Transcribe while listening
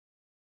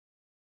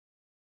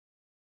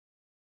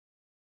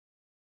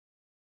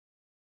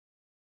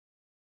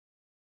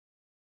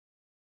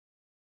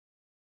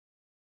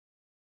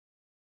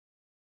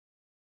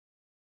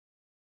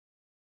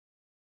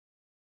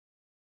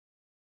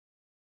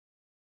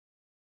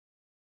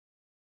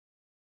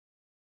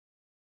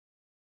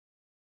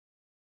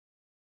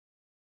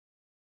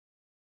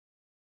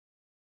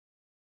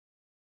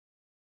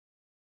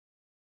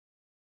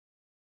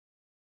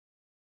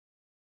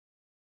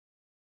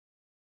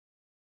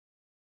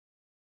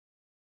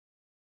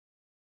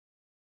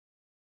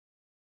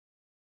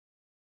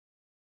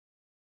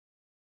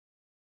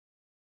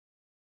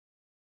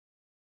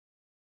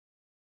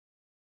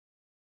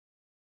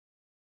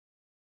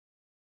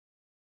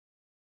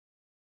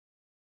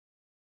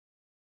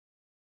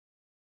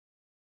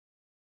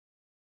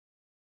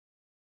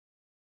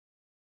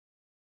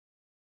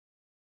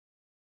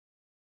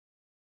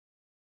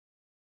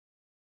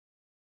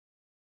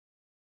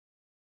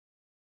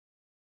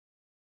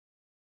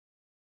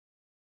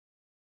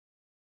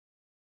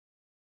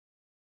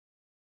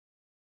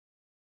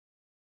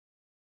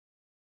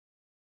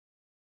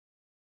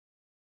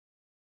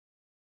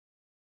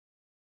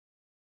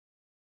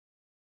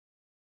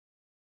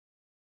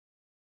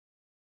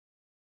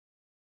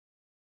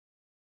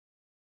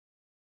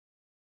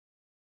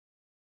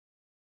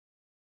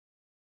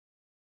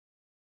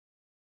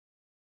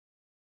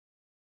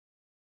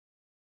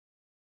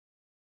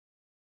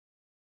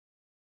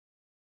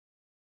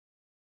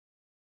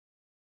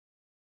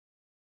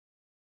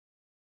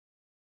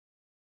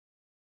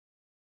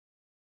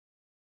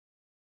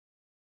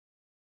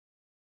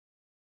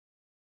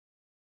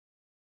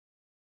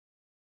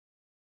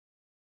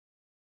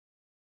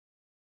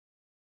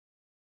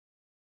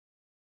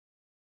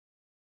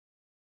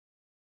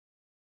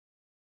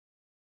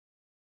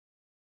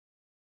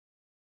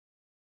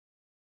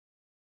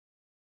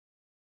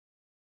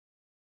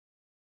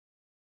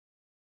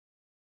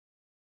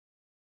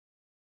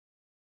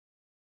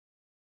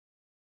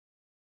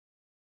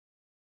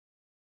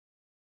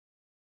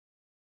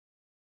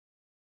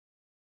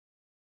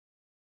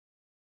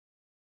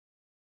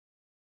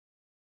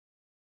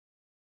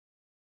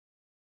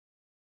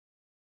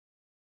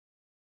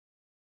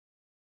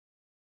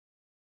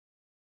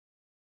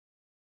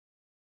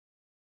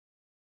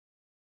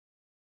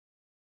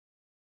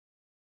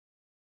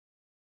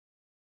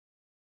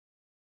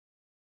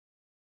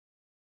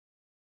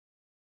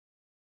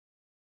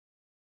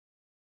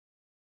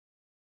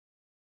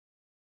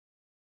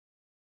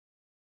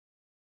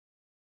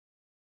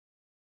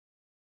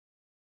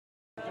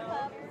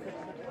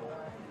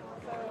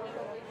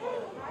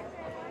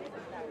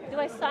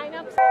I sign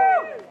up?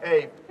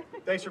 Hey,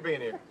 thanks for being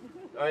here.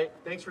 All right,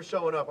 thanks for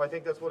showing up. I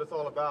think that's what it's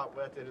all about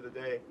at the end of the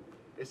day.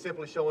 It's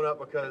simply showing up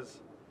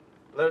because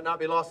let it not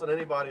be lost on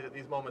anybody that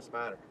these moments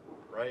matter,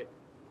 right?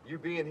 You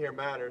being here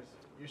matters.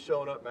 You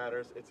showing up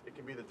matters. It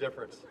can be the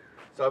difference.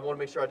 So I want to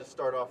make sure I just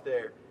start off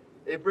there.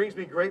 It brings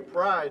me great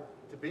pride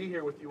to be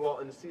here with you all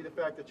and to see the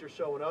fact that you're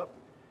showing up.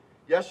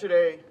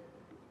 Yesterday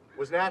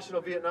was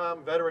National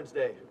Vietnam Veterans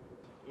Day.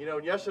 You know,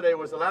 and yesterday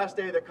was the last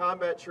day that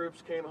combat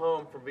troops came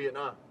home from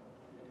Vietnam.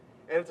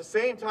 And at the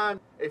same time,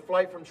 a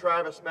flight from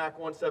Travis MAC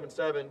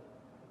 177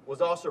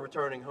 was also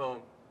returning home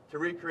to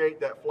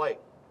recreate that flight.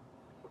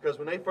 Because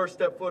when they first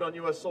stepped foot on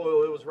U.S.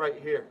 soil, it was right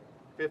here,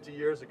 50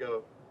 years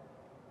ago.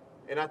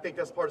 And I think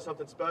that's part of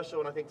something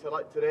special, and I think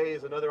today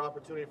is another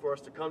opportunity for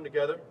us to come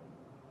together,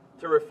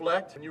 to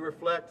reflect. When you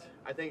reflect,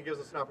 I think it gives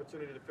us an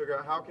opportunity to figure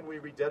out how can we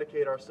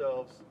rededicate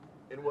ourselves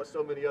in what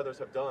so many others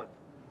have done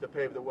to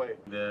pave the way.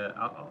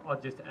 I'll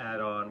just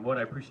add on, one,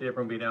 I appreciate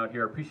everyone being out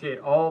here. I appreciate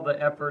all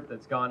the effort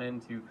that's gone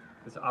into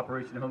this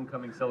Operation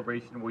Homecoming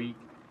Celebration Week,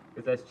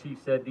 because as Chief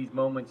said, these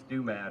moments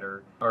do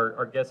matter.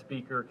 Our guest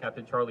speaker,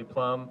 Captain Charlie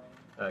Plum,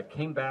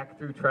 came back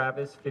through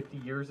Travis 50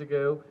 years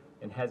ago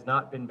and has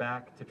not been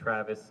back to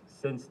Travis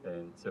since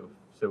then. So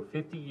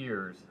 50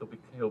 years,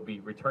 he'll be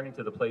returning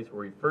to the place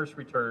where he first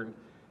returned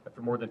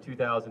after more than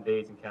 2,000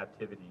 days in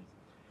captivity.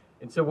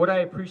 And so what I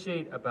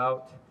appreciate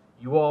about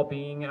you all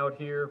being out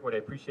here, what I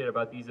appreciate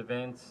about these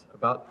events,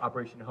 about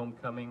Operation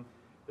Homecoming,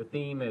 the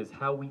theme is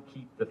how we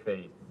keep the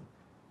faith.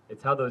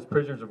 It's how those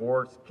prisoners of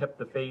war kept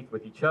the faith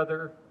with each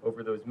other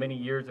over those many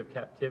years of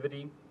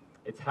captivity.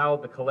 It's how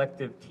the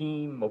collective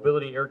team,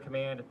 Mobility Air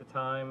Command at the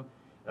time,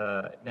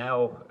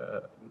 now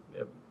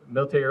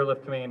Military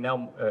Airlift Command,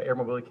 now Air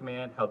Mobility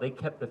Command, how they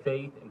kept the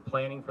faith in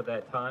planning for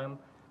that time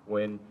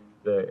when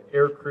the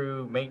air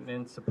crew,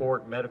 maintenance,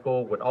 support,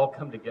 medical would all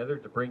come together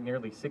to bring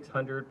nearly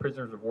 600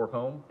 prisoners of war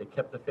home. They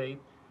kept the faith.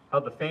 How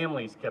the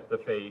families kept the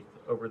faith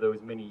over those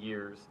many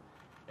years.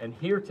 And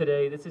here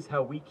today, this is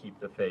how we keep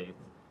the faith,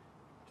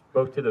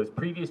 both to those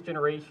previous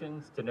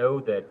generations, to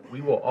know that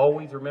we will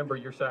always remember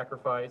your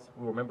sacrifice,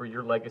 we'll remember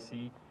your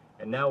legacy,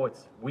 and now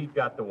we've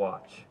got the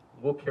watch.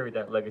 We'll carry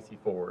that legacy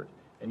forward.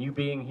 And you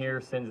being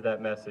here sends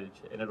that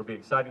message, and it'll be an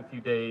exciting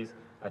few days.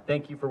 I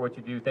thank you for what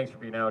you do. Thanks for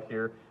being out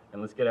here,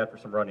 and let's get after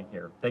some running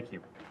here. Thank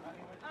you.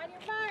 On your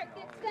mark,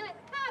 get set,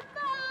 have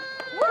fun!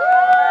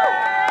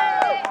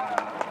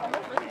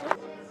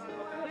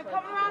 You're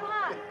coming around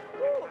hot.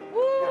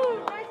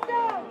 Woo! Nice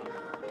job!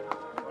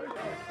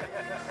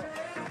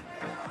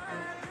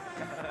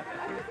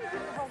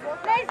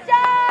 Nice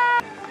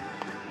job!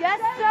 Yes,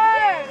 sir!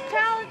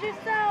 Challenge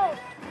yourself!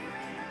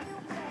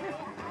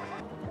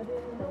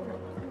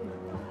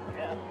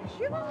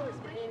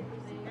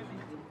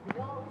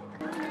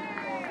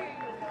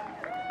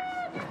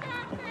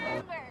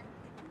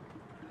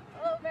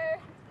 Over.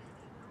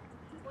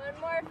 One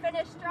more,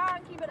 finish strong,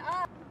 keep it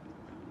up.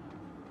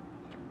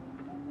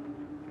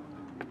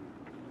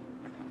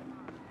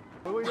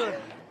 What are we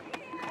doing?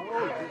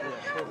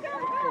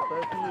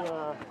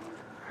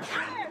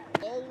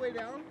 All the way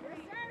down?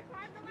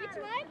 Which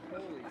one?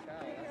 Holy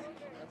cow,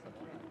 that's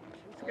a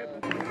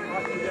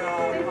Awesome job.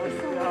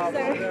 Awesome job.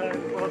 Well done.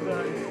 Well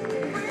done.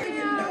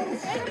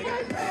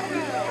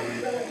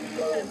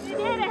 You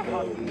did it.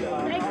 Awesome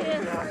job. Thank you.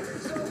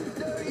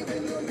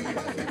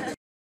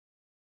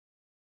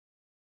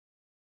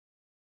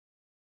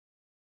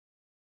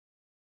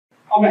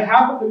 On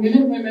behalf of the men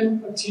and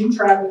women of Team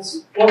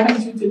Travis, welcome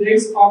to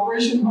today's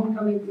Operation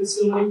Homecoming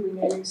Facility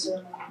renaming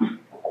ceremony.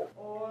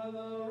 O'er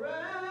the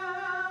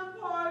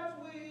ramparts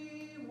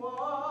we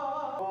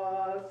walk,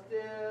 was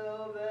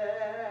still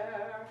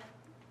there.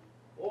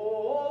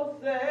 Oh,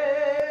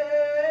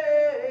 say,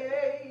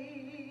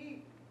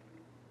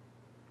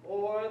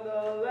 o'er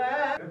the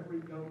land.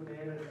 Every young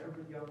man and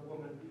every young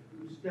woman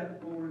who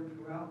stepped forward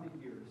throughout the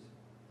years.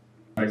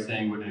 By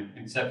saying what an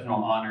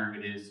exceptional honor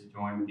it is to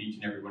join with each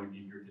and every one of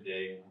you here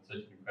today on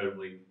such an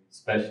incredibly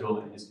special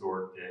and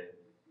historic day.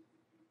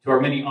 To our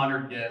many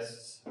honored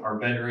guests, our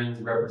veterans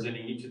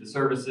representing each of the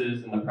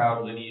services and the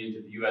proud lineage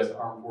of the U.S.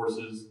 Armed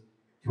Forces,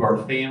 to our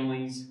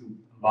families who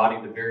embody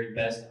the very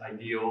best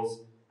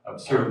ideals of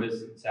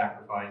service and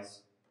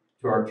sacrifice,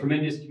 to our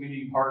tremendous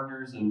community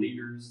partners and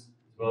leaders,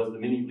 as well as the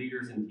many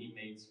leaders and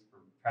teammates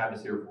from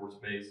Travis Air Force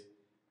Base,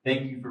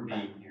 thank you for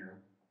being here.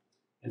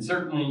 And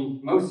certainly,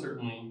 most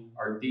certainly,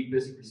 our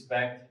deepest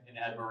respect and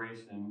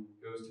admiration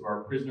goes to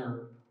our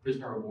prisoner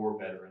of war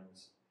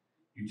veterans.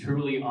 You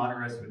truly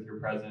honor us with your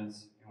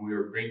presence, and we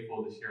are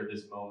grateful to share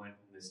this moment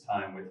and this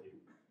time with you.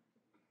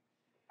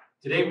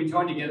 Today, we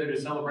join together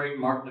to celebrate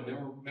and mark the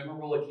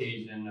memorable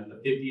occasion of the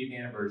 50th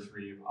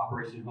anniversary of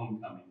Operation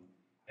Homecoming,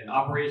 an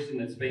operation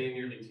that spanned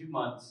nearly 2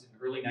 months in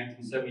early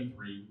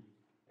 1973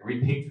 and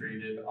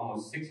repatriated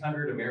almost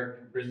 600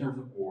 American prisoners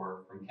of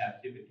war from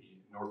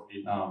captivity in North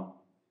Vietnam.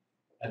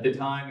 At the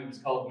time, it was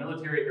called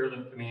Military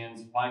Airlift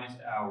Command's finest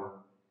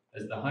hour,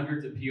 as the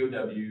hundreds of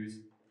POWs,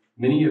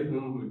 many of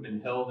whom had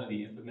been held in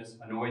the infamous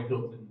Hanoi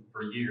Hilton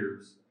for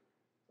years,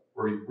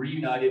 were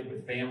reunited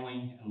with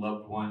family and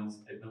loved ones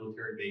at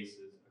military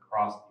bases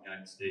across the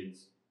United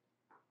States.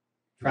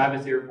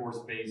 Travis Air Force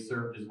Base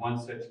served as one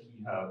such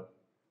key hub,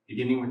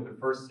 beginning with the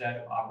first set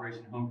of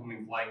Operation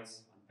Homecoming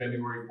flights on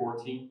February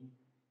 14th,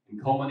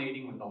 and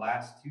culminating with the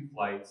last two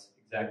flights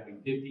exactly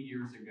 50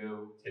 years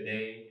ago,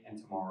 today and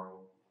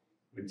tomorrow,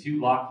 with two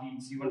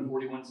Lockheed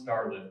C-141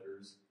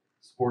 Starlifters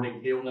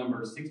sporting tail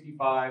numbers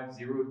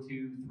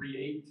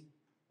 650238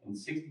 and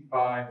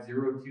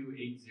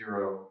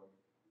 650280,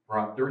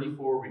 brought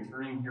 34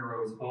 returning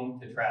heroes home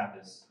to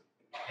Travis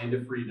and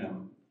to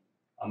freedom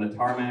on the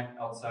tarmac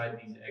outside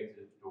these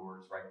exit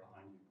doors right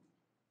behind you.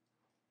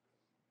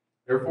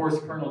 Air Force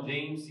Colonel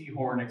James C.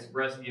 Horn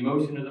expressed the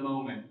emotion of the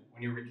moment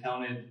when he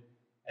recounted,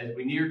 "As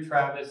we neared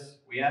Travis,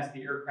 we asked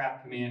the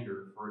aircraft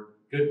commander for a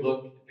good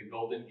look at the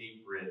Golden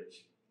Gate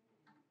Bridge.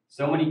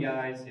 So many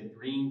guys had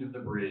dreamed of the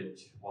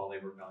bridge while they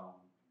were gone.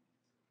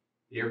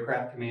 The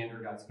aircraft commander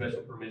got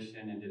special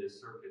permission and did a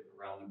circuit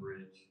around the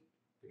bridge.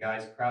 The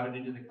guys crowded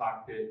into the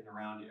cockpit and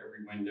around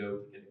every window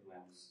to get a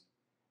glimpse.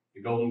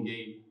 The Golden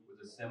Gate was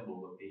a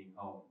symbol of being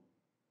home."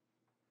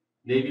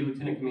 Navy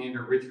Lieutenant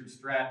Commander Richard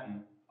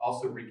Stratton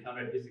also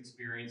recounted his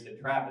experience at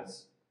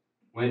Travis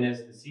when,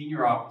 as the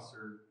senior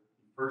officer,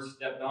 he first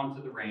stepped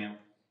onto the ramp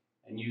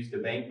and used a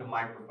bank of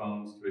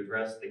microphones to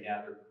address the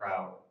gathered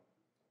crowd.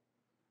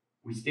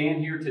 "We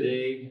stand here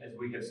today as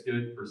we have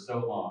stood for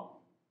so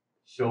long,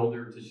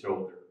 shoulder to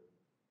shoulder.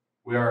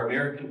 We are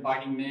American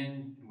fighting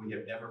men, and we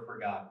have never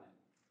forgotten it.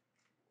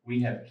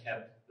 We have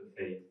kept the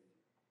faith.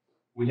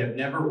 We have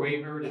never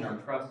wavered in our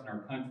trust in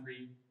our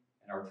country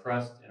and our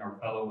trust in our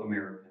fellow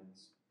Americans."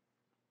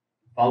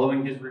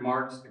 Following his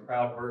remarks, the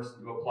crowd burst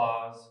into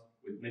applause,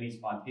 with many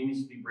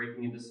spontaneously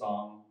breaking into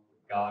song,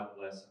 "God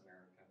Bless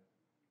America."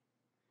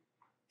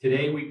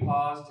 Today we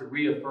pause to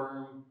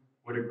reaffirm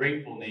what a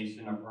grateful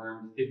nation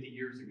affirmed 50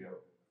 years ago,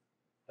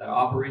 that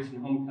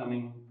Operation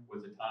Homecoming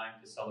was a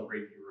time to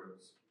celebrate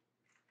heroes,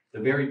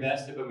 the very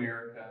best of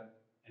America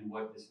and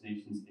what this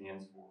nation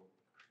stands for.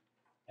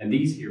 And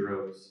these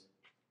heroes,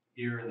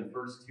 here in the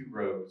first two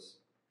rows,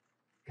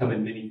 come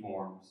in many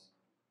forms.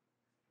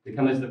 They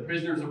come as the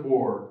prisoners of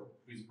war,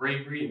 whose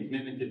bravery and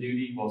commitment to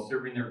duty while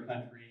serving their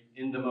country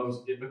in the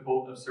most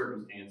difficult of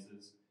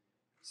circumstances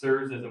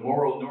serves as a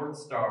moral North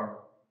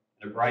Star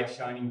and a bright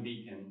shining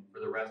beacon for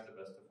the rest of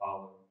us to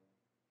follow.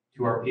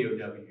 To our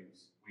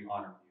POWs, we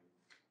honor you.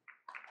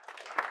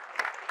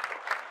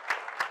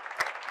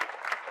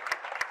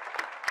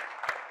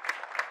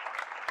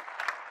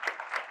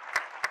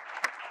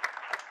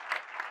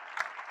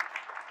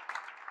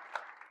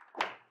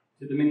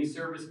 To the many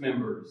service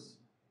members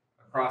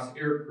across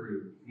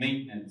aircrew,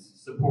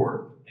 maintenance,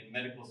 support, and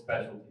medical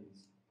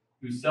specialties,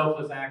 whose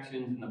selfless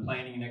actions in the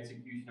planning and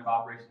execution of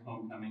Operation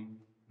Homecoming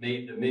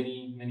made the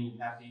many, many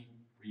happy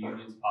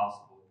reunions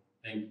possible.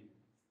 Thank you.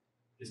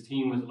 This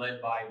team was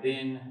led by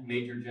then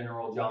Major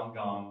General John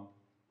Gong,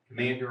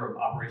 commander of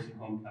Operation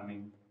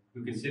Homecoming,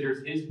 who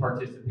considers his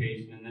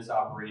participation in this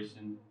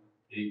operation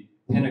the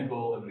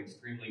pinnacle of an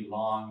extremely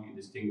long and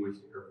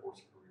distinguished Air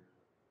Force career.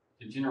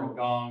 To General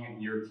Gong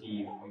and your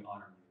team, we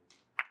honor you.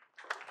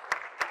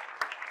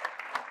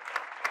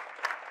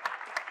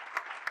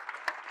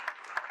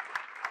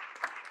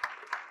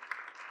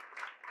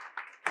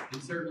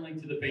 And certainly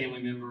to the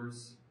family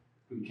members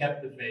who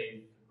kept the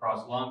faith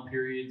across long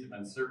periods of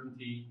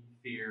uncertainty,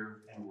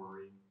 fear, and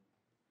worry.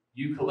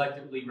 You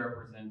collectively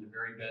represent the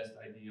very best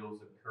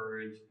ideals of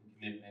courage and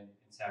commitment and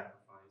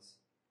sacrifice.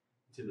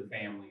 To the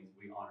families,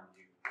 we honor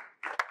you.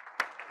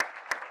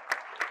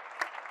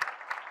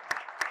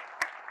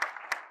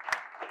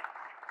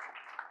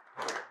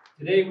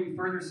 Today, we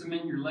further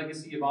cement your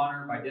legacy of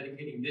honor by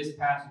dedicating this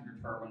passenger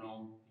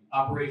terminal, the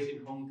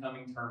Operation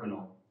Homecoming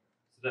Terminal,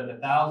 so that the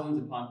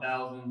thousands upon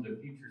thousands of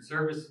future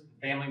service and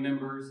family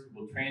members who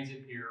will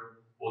transit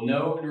here will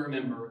know and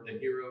remember the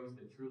heroes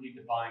that truly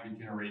defined a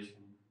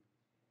generation.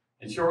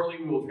 And shortly,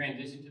 we will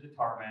transition to the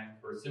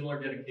tarmac for a similar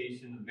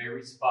dedication to the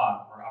very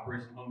spot where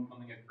Operation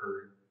Homecoming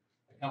occurred,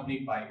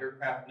 accompanied by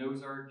aircraft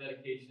nose art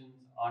dedications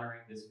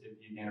honoring this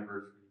 50th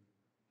anniversary.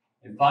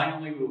 And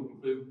finally, we will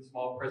conclude with a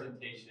small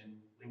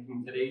presentation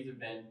linking today's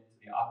event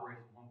to the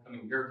Operation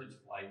Homecoming Heritage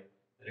Flight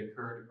that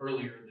occurred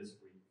earlier this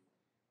week,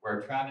 where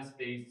a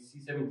Travis-based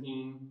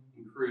C-17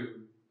 and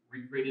crew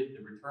recreated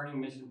the returning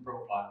mission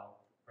profile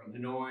from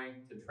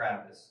Hanoi to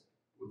Travis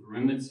with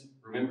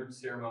remembered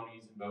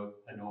ceremonies in both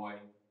Hanoi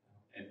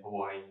and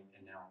Hawaii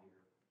and now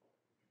here.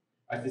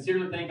 I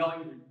sincerely thank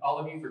all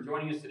of you for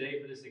joining us today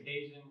for this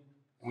occasion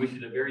and wish you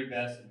the very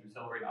best as we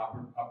celebrate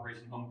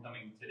Operation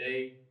Homecoming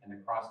today and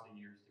across the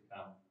years to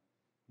come.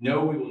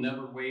 Know we will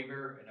never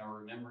waver in our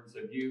remembrance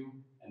of you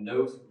and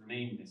those who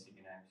remain missing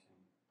in action.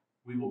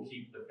 We will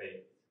keep the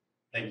faith.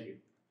 Thank you.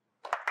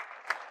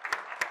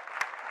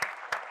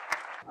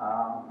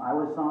 I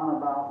was on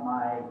about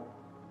my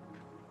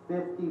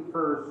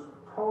 51st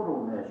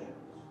total missions.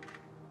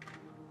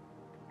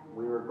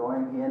 We were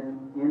going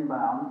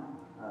inbound,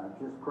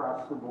 just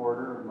across the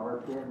border of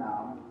North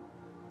Vietnam.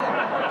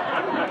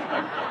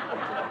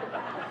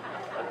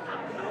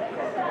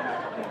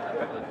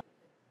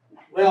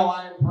 Well,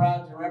 I am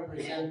proud to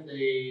represent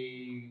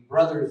the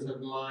brothers of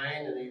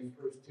mine in these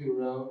first two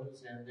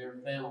rows and their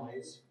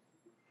families.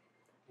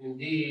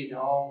 Indeed,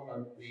 all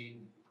of the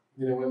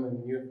men and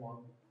women in uniform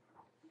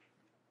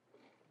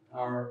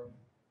are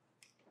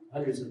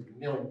hundreds of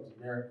millions of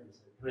Americans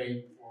that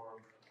prayed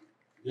for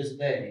this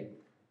day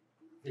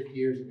 50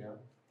 years ago.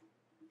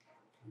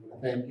 I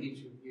want to thank each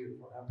of you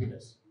for helping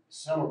us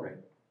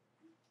celebrate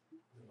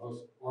the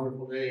most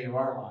wonderful day of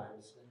our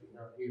lives, stepping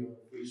our feet on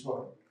the free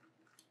soil.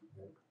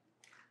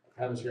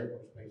 Travis Air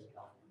Force Base.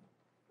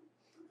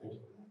 Thank you.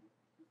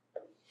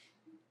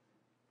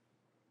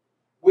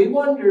 We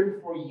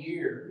wondered for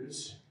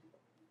years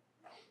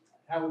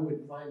how we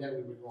would find out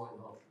we were going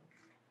home.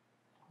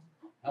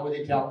 How would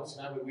they tell us?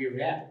 How would we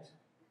react?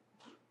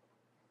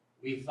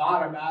 We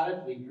thought about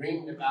it, we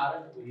dreamed about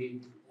it,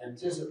 we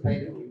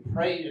anticipated, we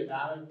prayed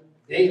about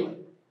it daily.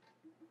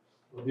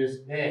 For this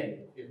day,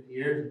 50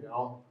 years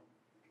ago,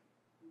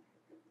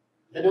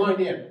 had no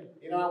idea.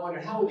 I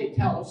wonder, how would they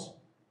tell us?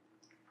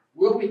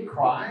 Will we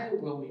cry?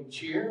 Will we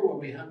cheer? Will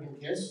we hug and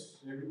kiss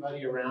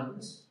everybody around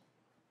us?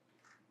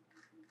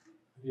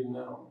 I didn't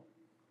know.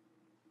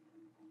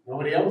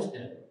 Nobody else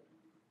did.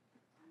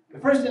 The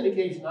first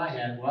indication I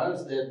had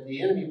was that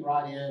the enemy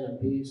brought in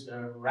a piece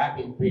of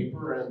wrapping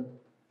paper and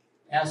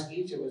asked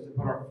each of us to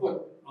put our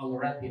foot on the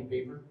wrapping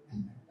paper.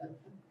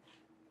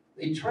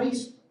 They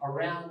traced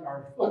around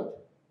our foot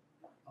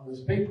on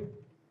this paper.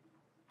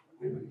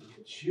 We would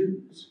get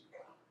shoes.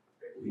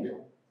 We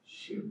got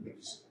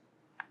shoes.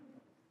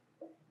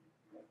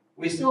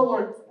 We still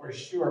weren't for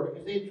sure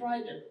because they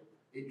tried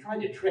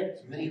to trick us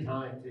many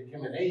times. They'd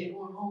come in, hey, you're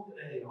going home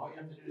today. All you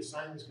have to do is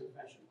sign this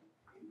confession.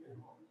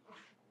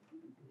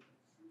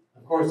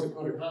 Of course, the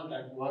code of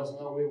conduct was,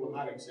 no, we will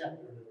not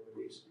accept early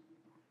release.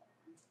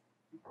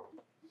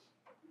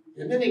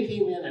 And then they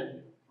came in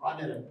and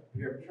brought in a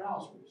pair of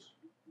trousers,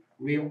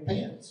 real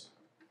pants,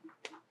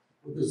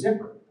 with a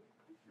zipper.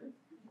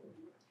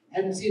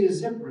 Hadn't seen a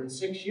zipper in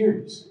 6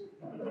 years.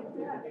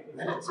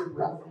 Then it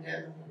zipper up and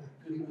down.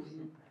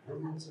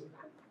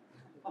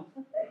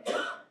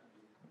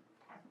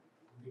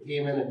 They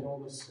came in and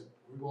told us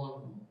we're going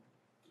home.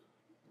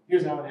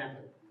 Here's how it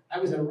happened. I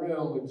was in a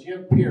room with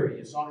Jim Peary.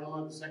 You saw him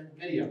on the second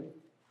video.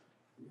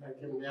 I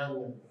came down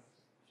and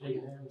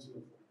shaking hands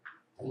with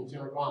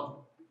Lieutenant Obama.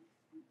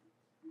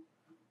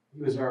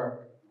 He was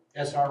our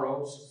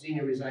SRO,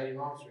 senior residing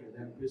officer in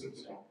that prison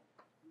cell.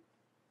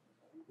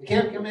 The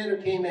camp commander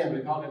came in.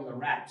 We called him the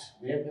Rat.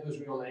 We never knew his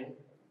real name.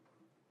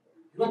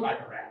 He looked like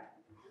a rat.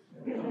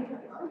 He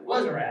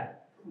was a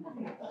rat.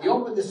 He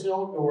opened the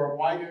cell door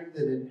wider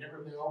than it had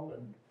ever been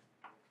opened.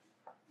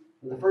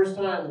 For the first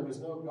time, there was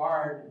no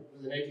guard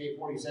with an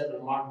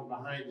AK-47 walking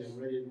behind him,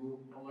 ready to move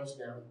us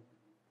down.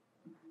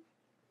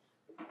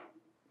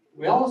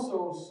 We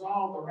also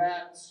saw the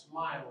rat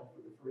smile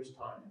for the first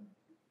time.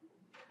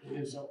 He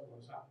knew something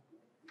was up.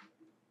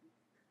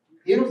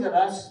 He looked at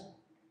us,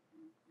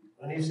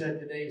 and he said,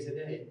 today's the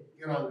day.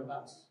 Get on the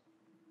bus.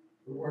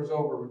 The war's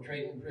over. We're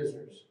trading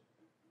prisoners.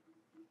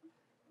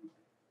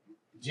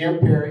 Jim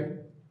Peary,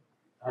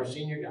 our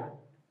senior guy,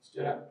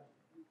 stood up.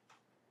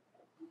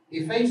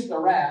 He faced the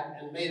rat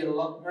and made a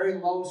very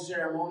low,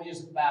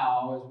 ceremonious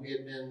bow, as we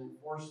had been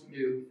forced to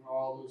do for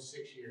all those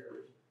 6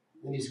 years.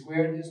 Then he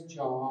squared his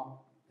jaw,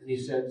 and he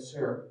said,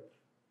 sir,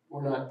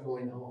 we're not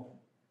going home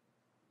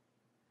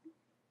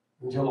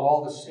until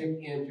all the sick,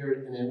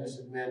 injured, and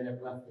innocent men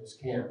have left this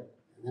camp.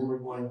 And then we're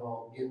going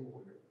home in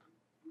order.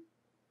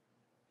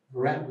 The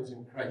rat was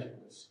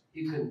incredulous.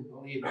 He couldn't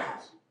believe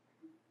this.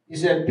 He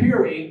said,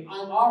 Peary,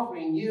 I'm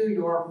offering you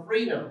your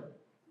freedom.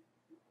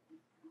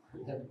 I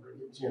never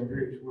forget Jim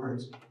Peary's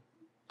words.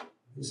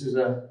 This is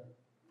a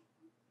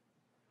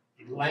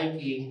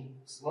lanky,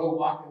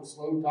 slow-walking,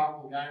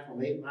 slow-talking guy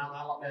from 8 Mile,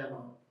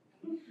 Alabama.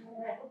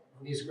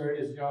 And he squared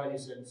his jaw and he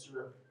said,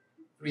 sir,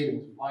 freedom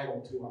is vital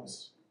to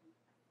us,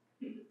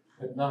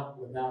 but not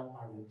without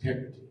our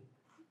integrity.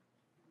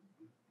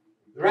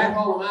 The rat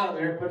hauled him out of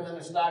there, put him in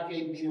a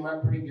stockade, beat him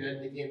up pretty good,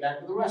 and he came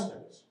back with the rest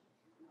of us,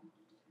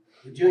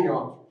 the junior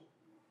officers.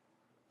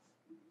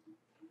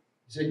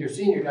 He said, your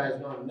senior guy's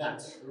gone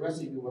nuts. The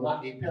rest of you will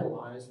not be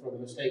penalized for the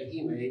mistake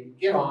he made.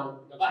 Get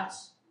on the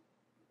bus.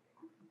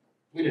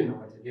 We didn't know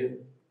what to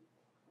do.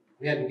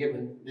 We hadn't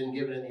been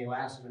given any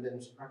last-minute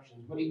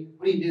instructions. What do you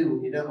do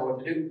when you don't know what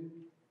to do?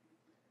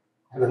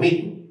 Have a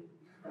meeting.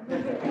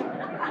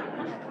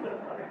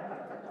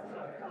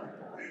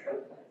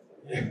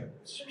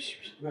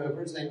 Well, the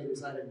first thing we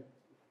decided,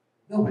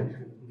 nobody's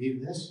going to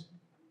believe this.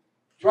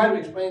 Try to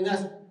explain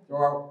this to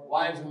our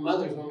wives and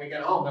mothers when we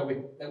get home, that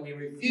we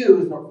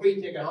refused our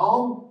free ticket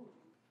home,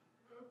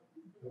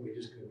 but we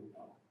just couldn't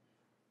go.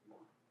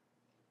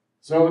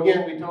 So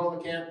again, we told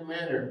the camp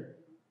commander,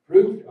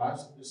 prove to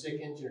us that the sick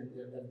injured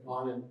had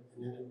gone and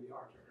then it'd be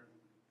our turn.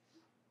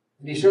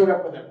 And he showed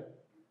up with a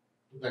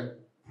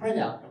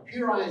printout, a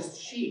computerized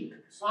sheet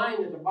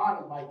signed at the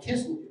bottom by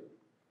Kissinger.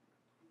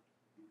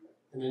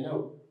 And a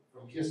note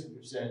from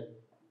Kissinger said,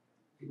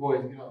 you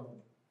boys get on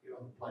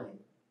the plane.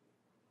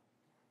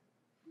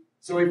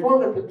 So we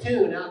formed a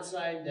platoon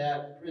outside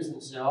that prison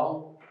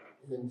cell,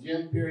 And then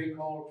Jim Peary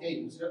called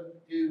cadence,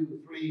 2,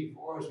 3,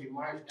 4, as we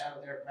marched out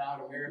of there,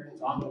 proud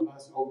Americans on the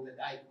bus over the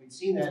dike. We'd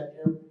seen that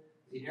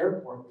the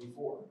airport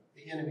before,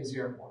 the enemy's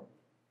airport,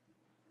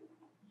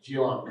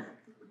 Geelong.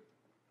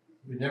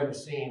 We'd never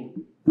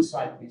seen the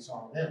sight we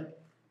saw then.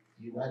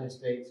 The United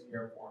States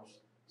Air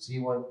Force,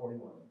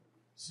 C-141,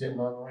 sitting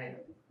on the ramp.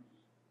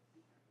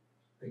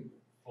 Big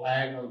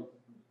flag on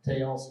the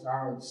tail,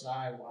 star on the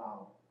side,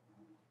 wow.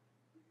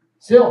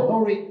 Still,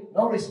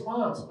 no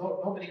response.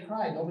 Nobody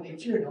cried, nobody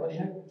cheered, nobody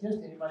had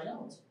kissed anybody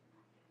else.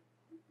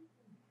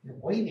 You're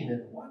waiting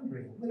and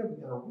wondering, when are we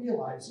going to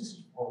realize this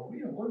is for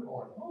real? We're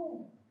going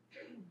home.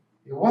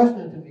 It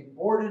wasn't until we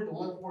boarded the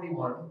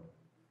 141,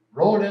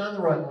 rolled down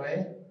the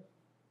runway,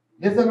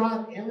 lifted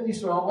on Emily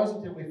soil. It wasn't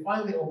until we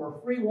finally, over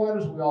free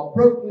waters, we all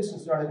broke loose and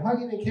started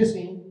hugging and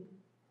kissing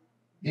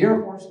the Air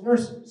Force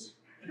nurses.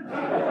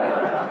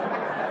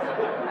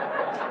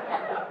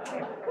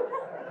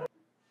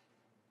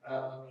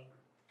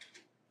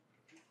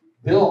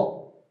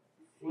 Bill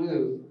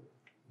flew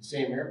the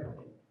same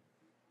airplane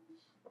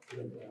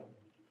with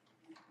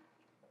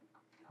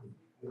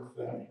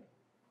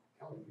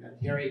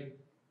Harry.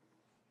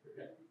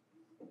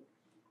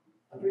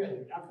 I forgot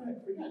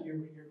your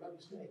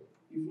buddy's name.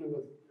 You flew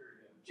with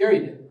Jerry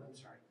Denton. I'm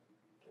sorry.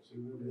 So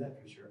we remember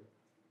that for sure.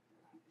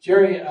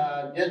 Jerry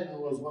Denton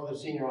was one of the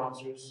senior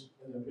officers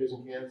in the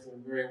prison camps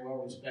and a very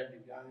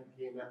well-respected guy.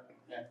 He came out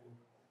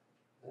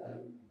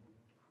and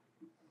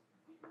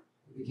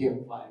became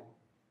a flag.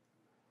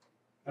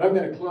 But I'm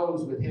going to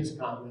close with his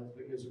comments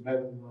because they're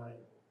better than mine.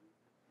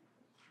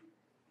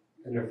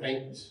 And they're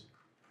famous.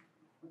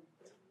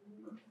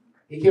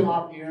 He came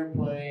off the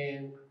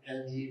airplane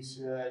and he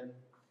said,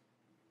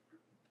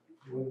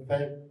 "I want to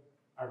thank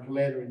our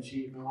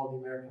Commander-in-Chief and all the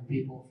American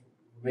people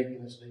for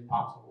making this day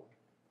possible.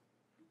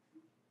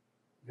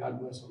 God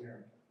bless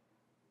America."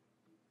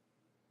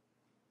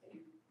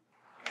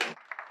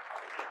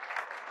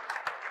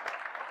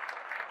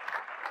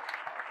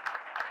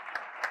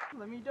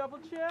 Let me double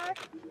check.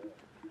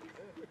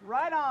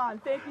 Right on.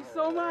 Thank you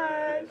so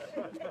much.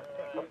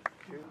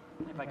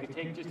 If I could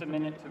take just a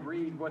minute to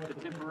read what the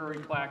temporary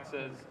plaque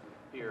says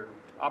here.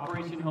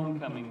 Operation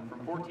Homecoming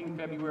from 14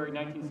 February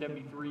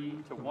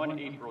 1973 to 1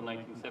 April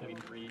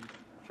 1973.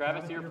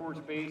 Travis Air Force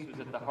Base was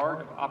at the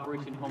heart of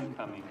Operation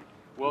Homecoming,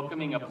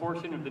 welcoming a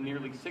portion of the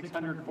nearly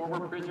 600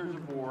 former prisoners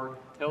of war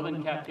held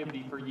in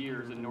captivity for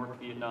years in North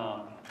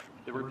Vietnam.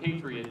 The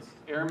repatriates,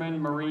 airmen,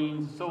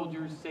 Marines,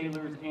 soldiers,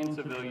 sailors, and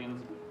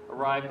civilians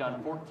arrived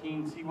on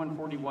 14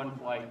 C-141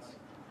 flights.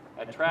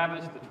 At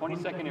Travis, the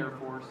 22nd Air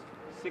Force,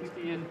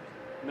 60th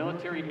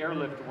Military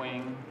Airlift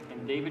Wing,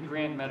 and David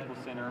Grant Medical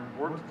Center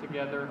worked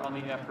together on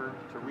the effort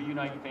to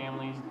reunite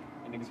families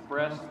and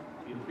express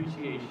the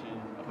appreciation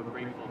of a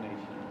grateful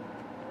nation.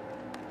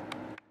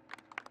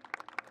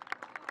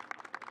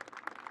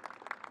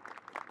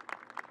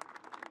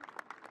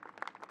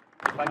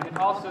 If I could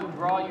also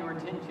draw your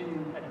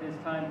attention at this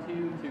time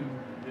too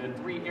to the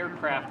 3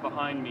 aircraft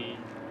behind me,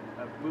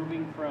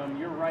 moving from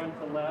your right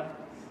to left,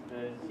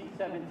 the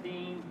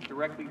C-17,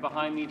 directly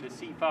behind me, the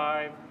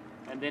C-5,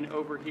 and then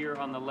over here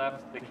on the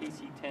left, the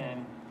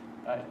KC-10.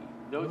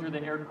 Those are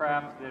the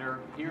aircraft that are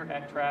here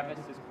at Travis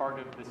as part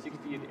of the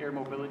 60th Air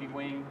Mobility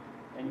Wing.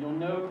 And you'll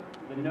note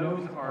the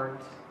nose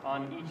art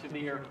on each of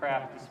the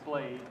aircraft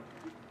displayed.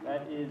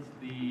 That is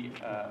the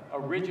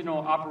original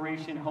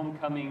Operation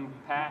Homecoming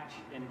patch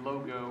and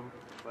logo,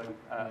 but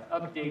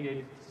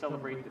updated to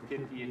celebrate the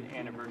 50th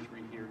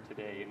anniversary here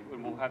today.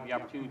 And we'll have the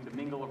opportunity to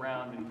mingle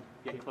around and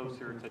get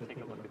closer to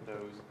take a look at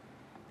those.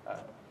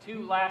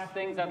 2 last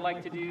things I'd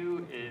like to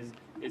do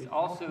is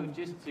also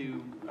just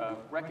to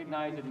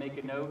recognize and make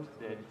a note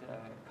that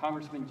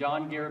Congressman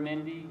John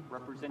Garamendi,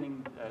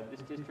 representing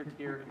this district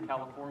here in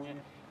California,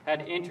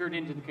 had entered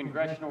into the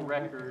congressional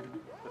record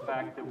the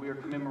fact that we are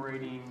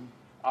commemorating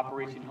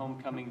Operation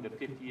Homecoming, the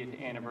 50th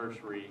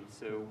anniversary.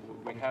 So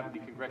we have the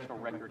congressional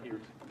record here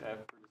for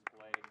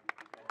display.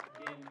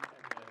 Again,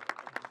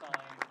 as a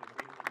sign of the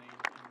grateful nation.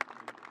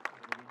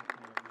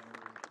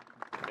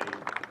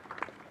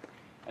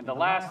 And the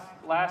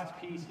last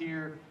piece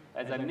here,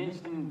 as I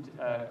mentioned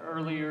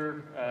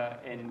earlier,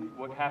 and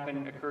what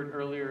occurred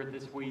earlier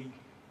this week,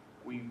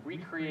 we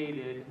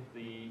recreated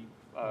the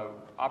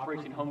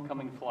Operation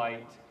Homecoming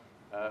flight,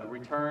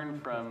 return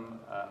from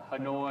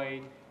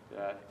Hanoi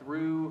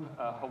through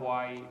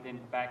Hawaii, then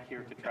back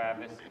here to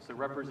Travis. So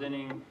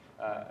representing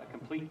a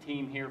complete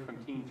team here from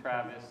Team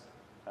Travis,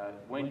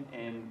 went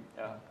and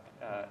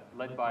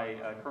led by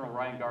Colonel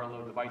Ryan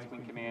Garlow, the Vice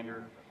Wing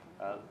Commander,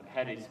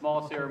 had a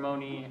small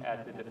ceremony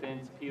at the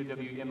Defense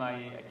p.o.w.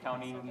 MIA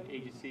Accounting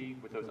Agency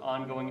with those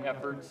ongoing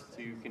efforts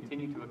to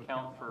continue to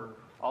account for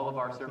all of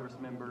our service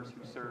members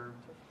who served,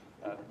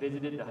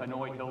 visited the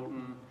Hanoi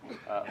Hilton,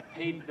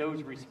 paid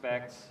those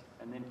respects,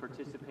 and then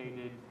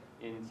participated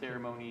in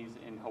ceremonies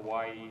in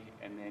Hawaii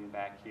and then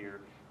back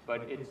here.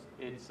 But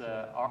it's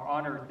our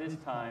honor this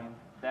time.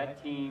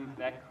 That team,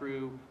 that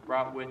crew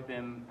brought with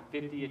them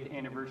 50th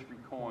anniversary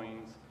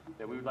coins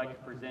that we would like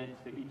to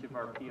present to each of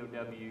our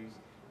POWs.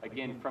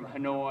 Again, from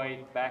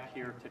Hanoi back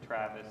here to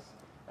Travis.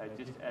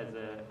 just as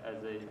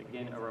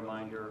again, a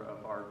reminder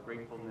of our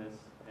gratefulness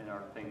and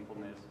our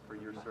thankfulness for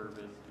your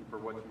service and for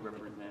what you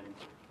represent.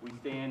 We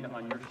stand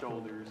on your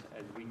shoulders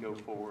as we go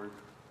forward,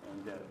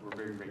 and we're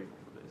very grateful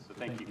for this. So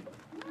thank you.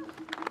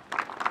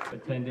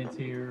 Attendance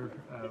here,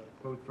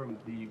 both from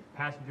the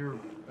passenger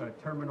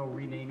terminal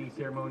renaming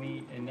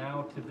ceremony and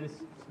now to this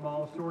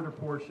small, shorter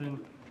portion,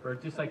 where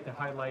I'd just like to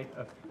highlight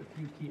a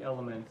few key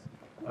elements.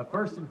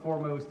 First and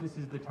foremost, this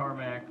is the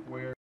tarmac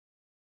where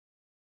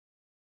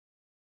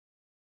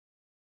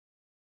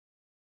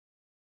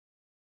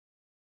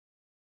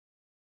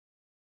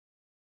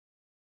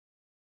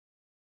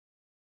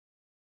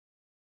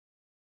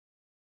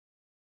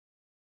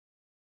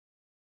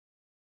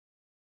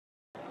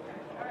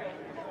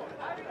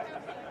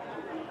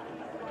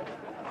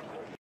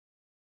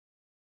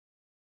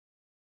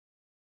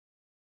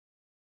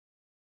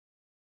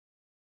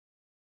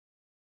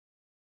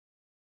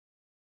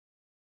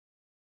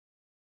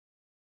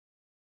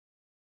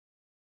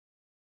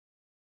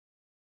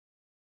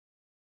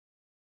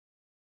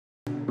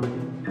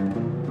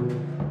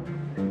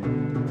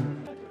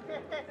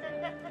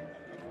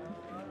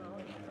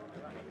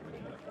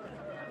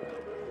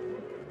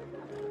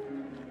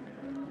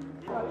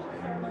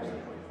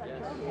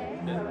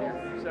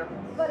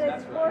But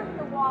it's worth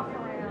the walk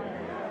around.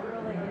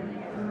 Really is.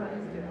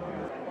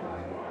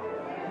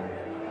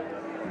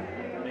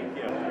 Thank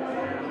you.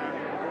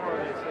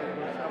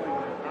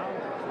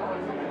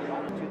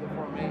 To the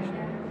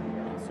formation.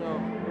 So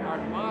our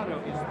motto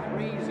is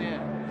threes in.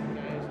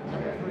 Okay, so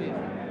number 3 is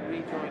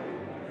rejoin.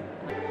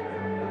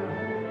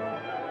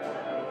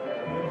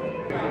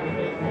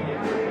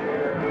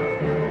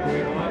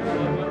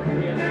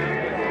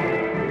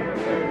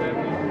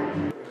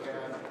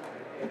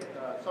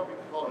 Some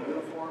people call it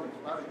uniform.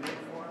 It's not a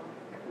uniform.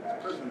 It's a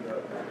prison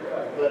guard.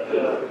 But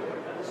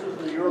this is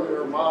the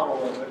earlier model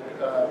of it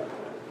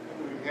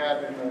we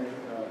had in the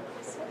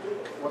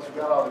once we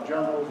got out of the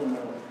jungles in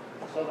the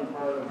southern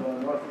part of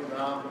North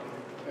Vietnam,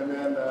 and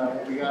then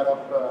we got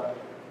up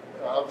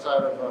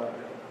outside of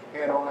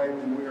Hanoi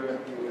when we were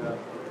at the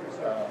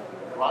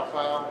rock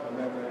pile, and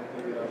then at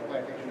the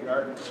plantation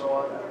garden and so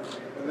on.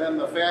 And then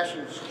the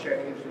fashions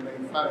changed, and they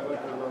finally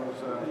went to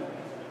those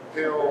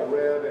pale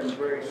red and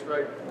gray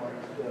striped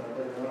ones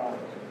later on.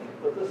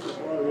 But this is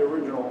one of the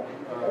original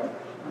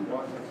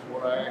ones. It's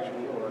what I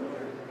actually wore.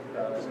 I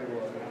was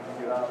able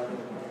to get out of it.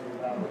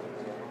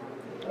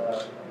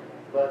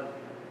 But,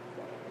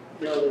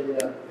 you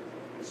know,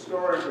 the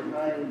story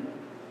behind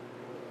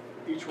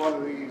each one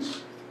of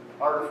these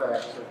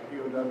artifacts of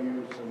POWs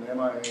and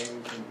MIAs,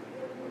 and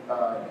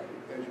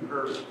as you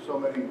heard so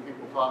many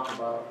people talk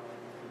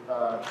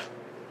about,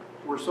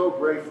 we're so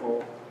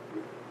grateful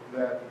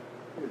that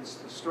it's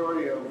the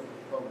story of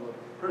the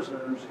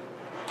prisoners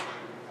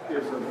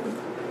is a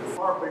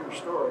far bigger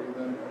story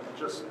than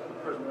just the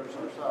prisoners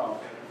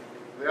ourselves.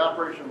 The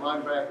Operation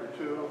Linebacker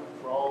 2,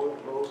 for all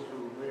those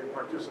who may have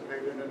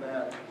participated in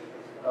that,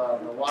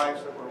 the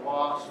lives that were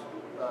lost,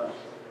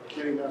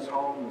 getting us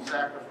home, the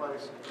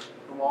sacrifice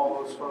from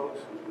all those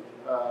folks.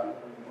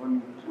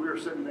 When we were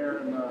sitting there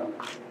in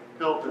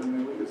Hilton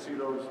and we could see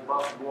those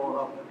buffs blowing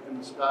up in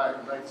the sky,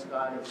 the night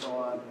sky and so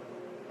on,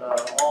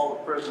 all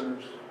the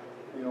prisoners,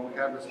 you know,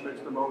 had this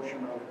mixed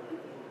emotion of,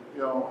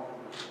 you know,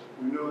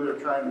 we knew they were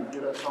trying to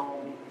get us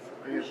home,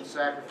 and yet the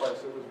sacrifice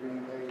that was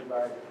being made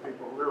by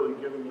people really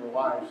giving their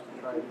lives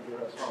to try to get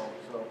us home.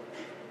 So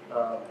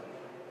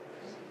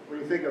when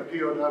you think of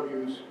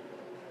POWs,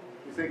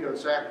 you think of the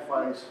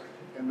sacrifice,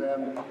 and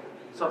then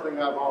something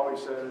I've always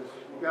said is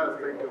you've got to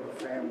think of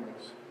the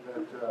families,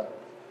 that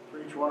for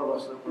each one of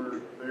us that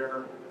were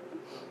there,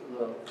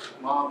 the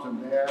moms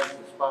and dads,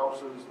 the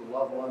spouses, the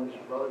loved ones,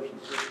 brothers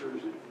and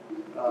sisters.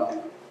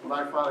 When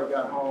I finally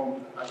got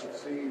home, I could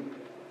see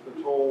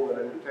the toll that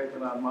it had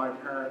taken on my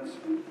parents,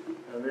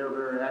 and they were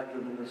very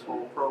active in this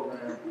whole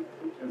program.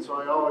 And so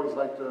I always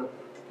like to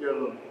give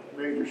a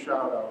major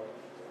shout out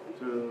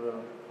to,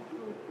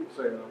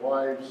 say, the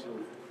wives,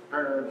 the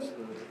parents,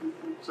 the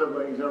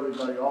siblings,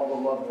 everybody, all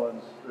the loved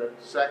ones that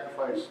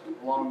sacrificed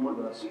along with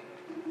us.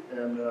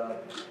 And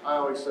I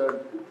always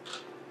said,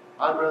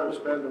 I'd rather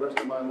spend the rest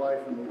of my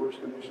life in the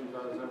worst conditions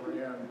I was ever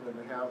in than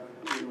to have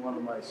either one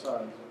of my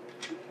sons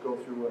go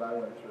through what I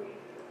went through.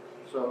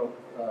 So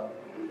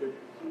it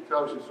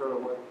tells you sort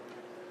of what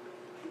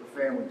the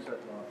family set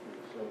off to.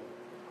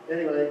 So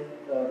anyway,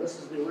 this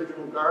is the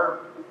original garb.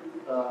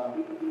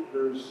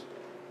 There's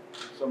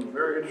some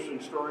very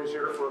interesting stories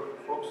here for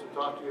folks to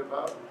talk to you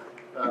about.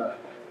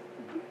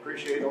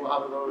 Appreciate a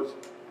lot of those.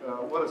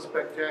 What a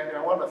spectacular,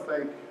 I want to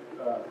thank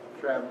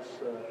Travis,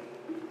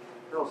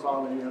 Earl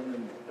Solomon,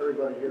 and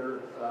everybody here.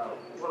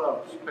 What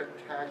a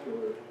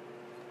spectacular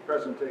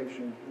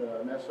presentation,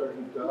 Master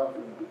Sergeant Duff,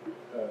 and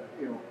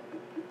you know,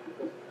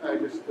 I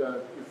just,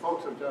 you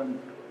folks have done,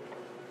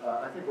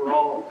 I think we're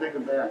all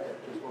taken back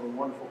at just what a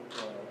wonderful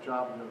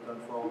job you have done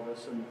for all of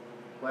this, and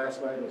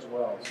last night as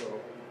well.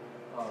 So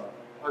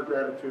our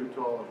gratitude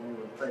to all of you,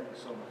 and thank you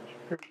so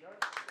much.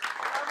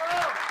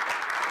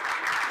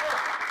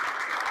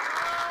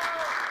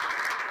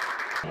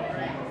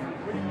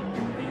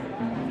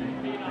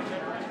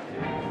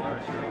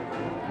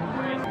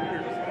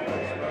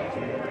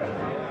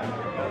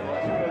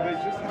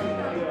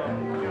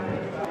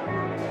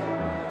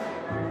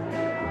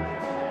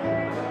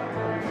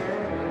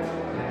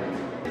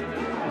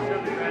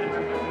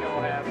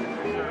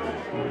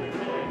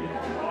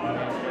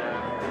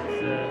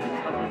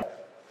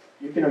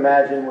 you can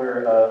imagine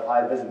we're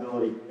high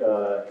visibility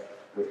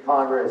with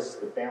Congress,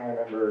 the family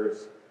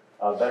members,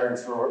 veteran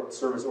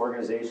service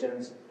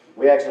organizations.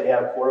 We actually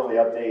have quarterly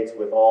updates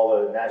with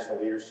all the national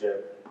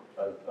leadership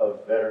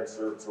of veteran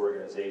service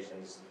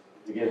organizations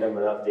to give them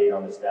an update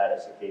on the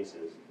status of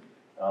cases.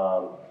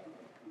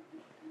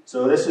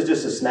 So this is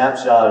just a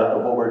snapshot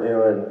of what we're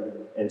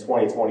doing in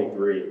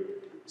 2023.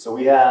 So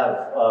we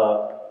have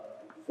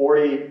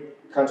 40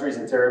 countries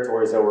and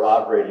territories that we're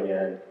operating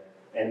in,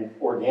 and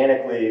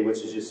organically, which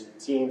is just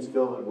teams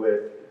filled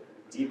with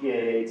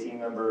DPAA team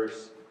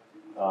members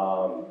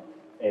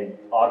and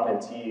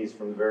augmentees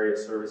from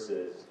various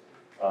services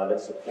that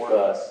support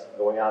us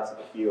going out to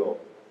the field.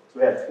 So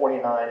we have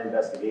 29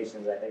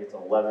 investigations. I think it's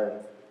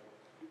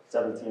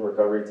 17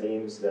 recovery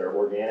teams that are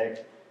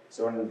organic.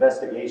 So an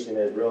investigation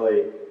is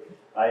really,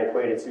 I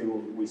equate it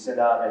to, we send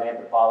out an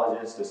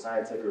anthropologist, a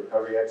scientific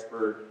recovery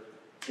expert,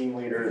 team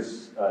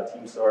leaders,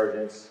 team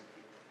sergeants,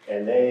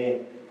 and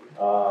they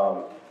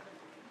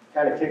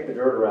kind of kick the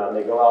dirt around.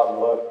 They go out and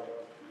look.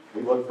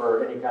 We look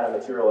for any kind of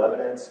material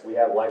evidence. We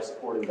have life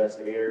support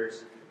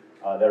investigators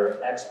that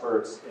are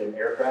experts in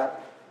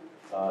aircraft.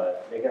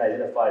 They can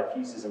identify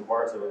pieces and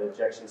parts of an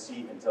ejection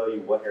seat and tell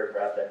you what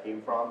aircraft that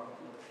came from.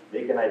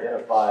 They can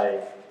identify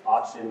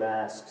oxygen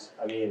masks.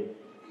 I mean,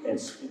 and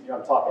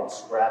I'm talking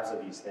scraps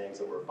of these things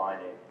that we're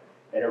finding.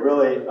 And it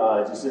really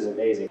just is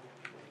amazing.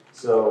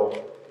 So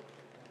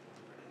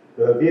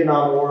the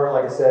Vietnam War,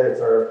 like I said,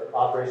 it's our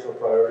operational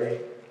priority.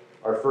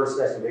 Our first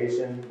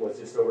excavation was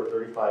just over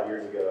 35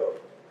 years ago.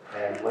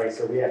 And like I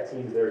said, we have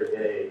teams there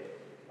today.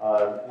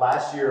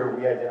 Last year,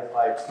 we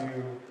identified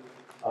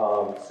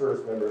 2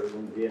 service members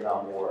from the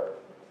Vietnam War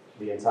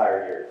the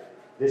entire year.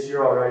 This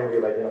year already,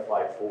 we've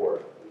identified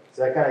 4.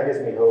 So that kind of gives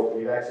me hope.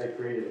 We've actually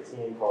created a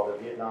team called the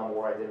Vietnam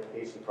War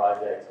Identification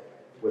Project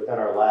within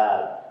our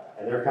lab.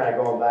 And they're kind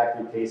of going back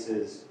through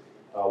cases,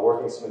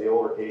 working some of the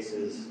older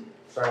cases,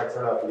 trying to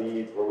turn up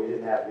leads where we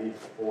didn't have leads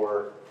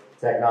before.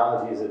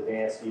 Technology is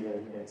advanced even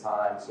in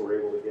time, so we're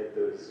able to get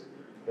those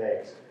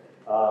things.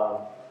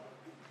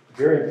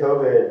 During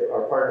COVID,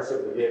 our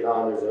partnership with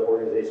Vietnam, there's an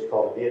organization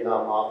called the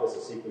Vietnam Office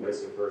of Seeking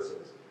Missing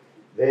Persons.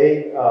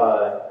 They,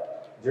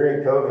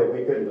 during COVID,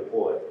 we couldn't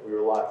deploy. We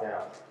were locked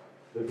down.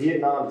 The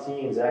Vietnam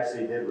teams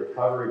actually did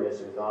recovery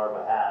missions on our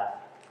behalf,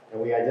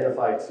 and we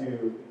identified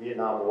 2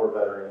 Vietnam War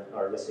veterans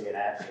are missing in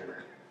action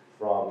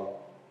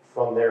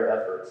from their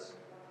efforts.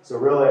 So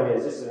really, I mean,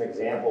 it's just an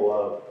example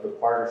of the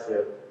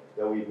partnership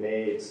that we've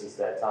made since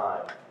that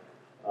time.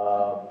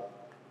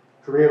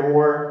 Korean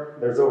War,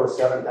 there's over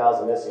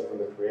 7,000 missing from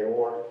the Korean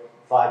War.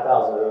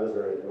 5,000 of those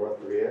are in North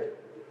Korea.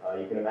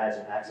 You can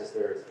imagine access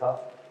there is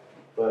tough.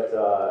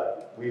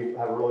 But we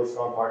have a really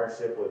strong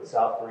partnership with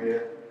South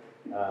Korea,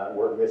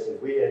 work missions.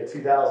 In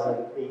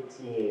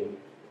 2018,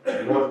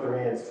 North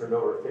Koreans turned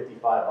over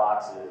 55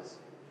 boxes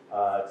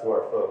to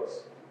our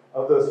folks.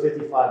 Of those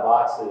 55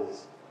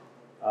 boxes,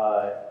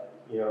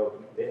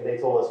 they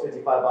told us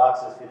 55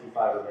 boxes,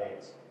 55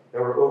 remains.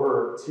 There were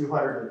over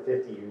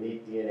 250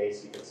 unique DNA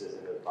sequences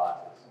in those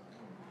boxes.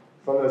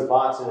 From those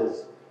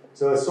boxes,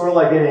 so it's sort of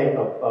like getting a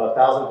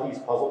 1,000-piece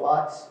puzzle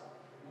box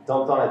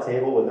dumped on a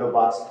table with no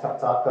box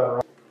top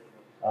cover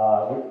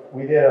on.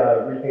 We did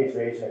a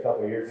repatriation a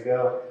couple of years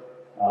ago.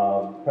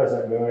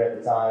 President Moon at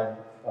the time,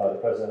 the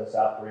president of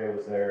South Korea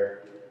was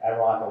there.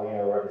 Admiral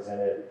Aquilino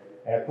represented.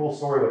 And a cool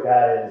story with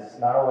that is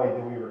not only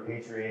did we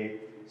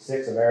repatriate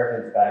 6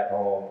 Americans back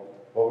home,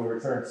 but we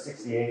returned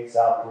 68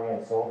 South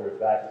Korean soldiers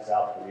back to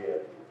South Korea.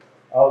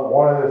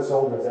 One of those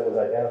soldiers that was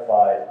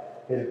identified,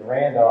 his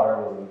granddaughter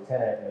was a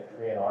lieutenant in the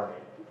Korean Army.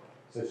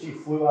 So she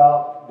was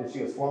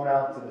flown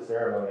out to the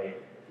ceremony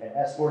and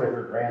escorted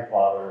her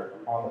grandfather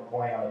on the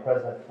plane, on the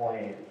president's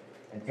plane,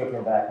 and took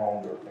him back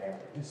home to her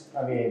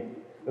family.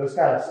 Those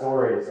kind of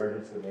stories are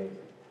just amazing.